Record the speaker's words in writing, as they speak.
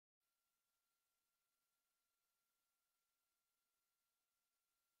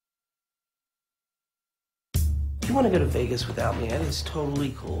you want to go to Vegas without me, that is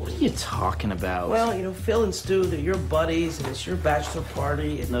totally cool. What are you talking about? Well, you know, Phil and Stu, they're your buddies, and it's your bachelor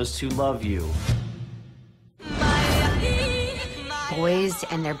party. And those two love you. Boys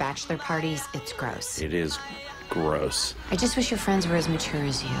and their bachelor parties, it's gross. It is gross. I just wish your friends were as mature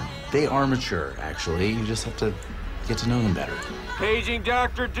as you. They are mature, actually. You just have to get to know them better. Paging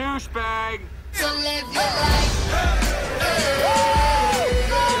Dr. Douchebag. So live your life.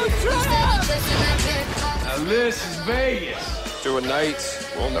 Now this is Vegas. Two nights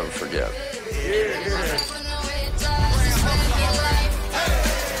we'll never forget.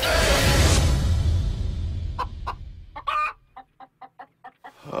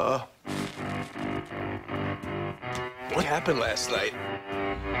 What happened last night?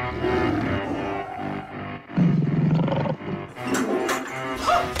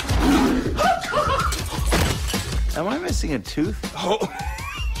 Am I missing a tooth? Oh.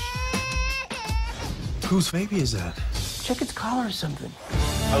 Whose baby is that? Check its collar or something.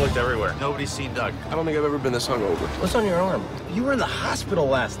 I looked everywhere. Nobody's seen Doug. I don't think I've ever been this hungover. What's on your arm? You were in the hospital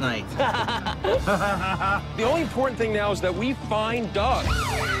last night. The only important thing now is that we find Doug.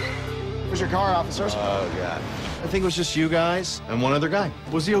 Where's your car, officers? Oh, God. I think it was just you guys and one other guy.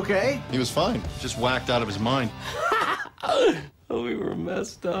 Was he okay? He was fine. Just whacked out of his mind. Oh, we were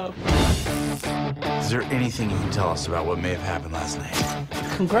messed up. Is there anything you can tell us about what may have happened last night?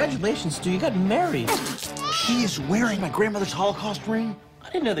 Congratulations, Stu, you got married. He is wearing my grandmother's Holocaust ring? I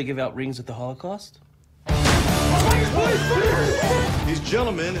didn't know they give out rings at the Holocaust. These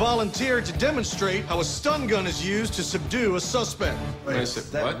gentlemen volunteered to demonstrate how a stun gun is used to subdue a suspect. What? In the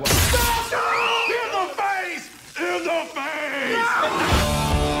face! In the face!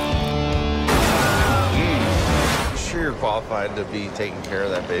 Sure you're qualified to be taking care of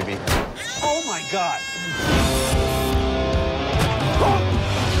that baby? Oh, my God.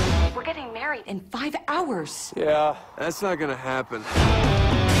 We're getting married in 5 hours. Yeah, that's not gonna happen.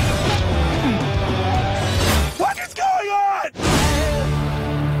 What is going on?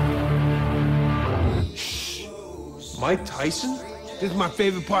 Mike Tyson? This is my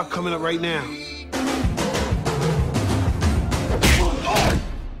favorite part coming up right now.